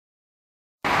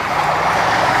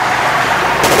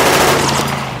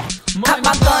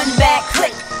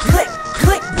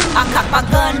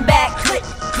my gun back. Click,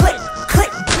 click,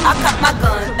 click. I cock my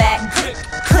gun back. Click,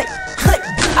 click, click.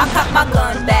 I cock my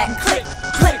gun back. Click,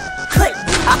 click, click.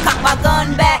 I cock my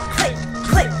gun back. Click,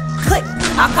 click, click.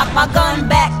 I cock my gun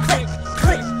back. Click,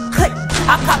 click, click.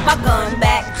 I cock my gun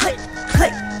back. Click,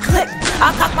 click, click.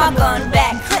 I cock my gun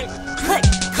back. Click, click,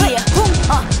 click.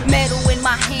 Metal in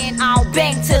my hand, I'll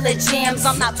bang till it jams.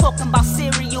 I'm not talking about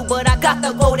cereal, but I got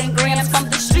the golden grams. From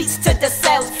the streets to the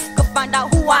cells, could find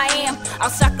out who I am. I'll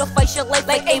sacrifice your life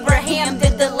like Abraham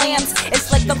did the lambs.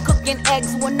 It's like I'm cooking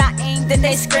eggs when I aim, then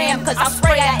they scram. Cause I'll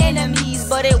spray at enemies,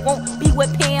 but it won't be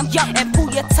with Pam. And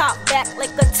pull your top back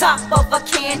like the top of a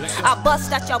can. I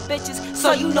bust at y'all bitches,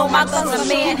 so you know my gun's a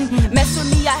man. Mess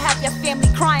with me, I have your family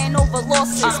crying over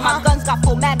losses. My guns got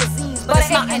full magazines, but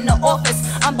it's not in the office.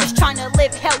 I'm just trying to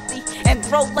live healthy and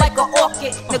grow like an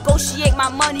orchid. Negotiate my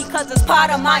money cause it's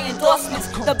part of my endorsements.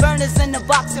 The burner's in the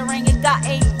boxer ring, it got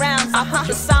 8 rounds. I put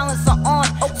the silencer on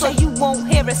so you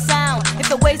won't hear a sound. If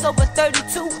the weight's over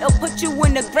 32, it'll put you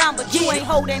in the ground. But you ain't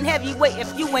holding heavyweight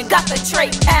if you ain't got the tray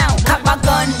pound. Cock my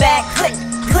gun back, click,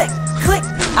 click, click.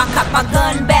 I cock my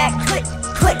gun back, click,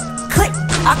 click, click.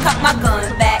 I cock my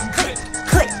gun back, click,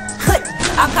 click, click.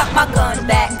 I cock my gun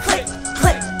back, click,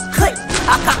 click, click.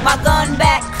 I cock my gun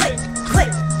back, click,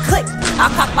 click, click. I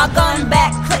cock my gun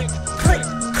back, click, click,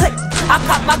 click. I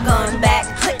cock my gun back,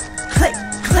 click, click,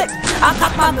 click. I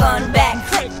cock my gun back,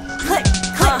 click, click,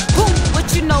 click.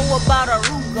 What you know about a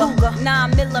Ruger?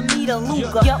 9mm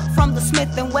Luger. Yup, from the Smith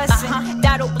 & Wesson.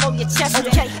 That'll blow your chest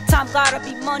in. Time gotta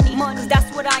be money, cause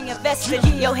that's what I invest in.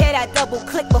 Yo, hear that double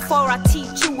click before I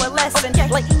teach you a lesson.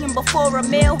 Like eating before a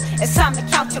meal, it's time to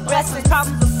count your blessings.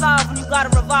 Problems are solved when you got a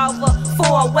revolver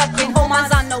for a weapon. Hold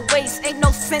mine's on the waist, ain't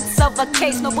no sense of a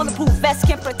case. No bulletproof vest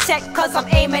can protect, cause I'm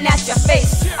aiming at your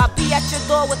face. I'll be at your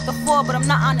door with the 4, but I'm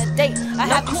not on a date. I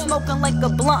have you smoking like a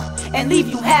blunt and leave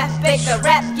you half-baked. The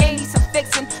rap game needs some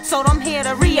fixing, so I'm here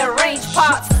to rearrange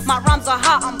parts. My rhymes are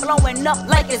hot, I'm blowing up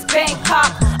like it's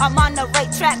Bangkok. I'm on the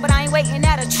right track, but I ain't waiting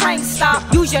at a train stop.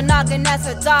 Use your noggin as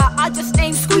a dot, I just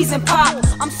aim, squeeze and pop.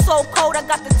 I'm so cold, I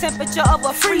got the temperature of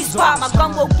a freeze pop. My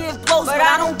gun will give blows, but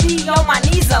I don't be on my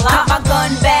knees a lot. Cock my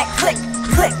gun back, click,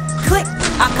 click, click.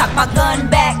 I cock my gun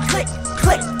back, click,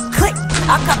 click, click.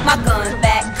 I cock my gun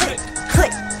back, click,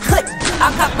 click, click. I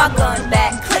cock my gun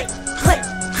back, click, click,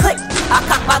 click. I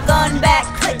cock my gun back,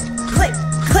 click, click,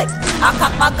 click. I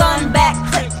cock my gun back,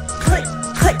 click, click,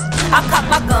 click. I cock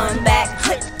my gun back,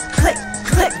 click, click,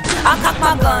 click. I cock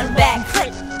my gun back.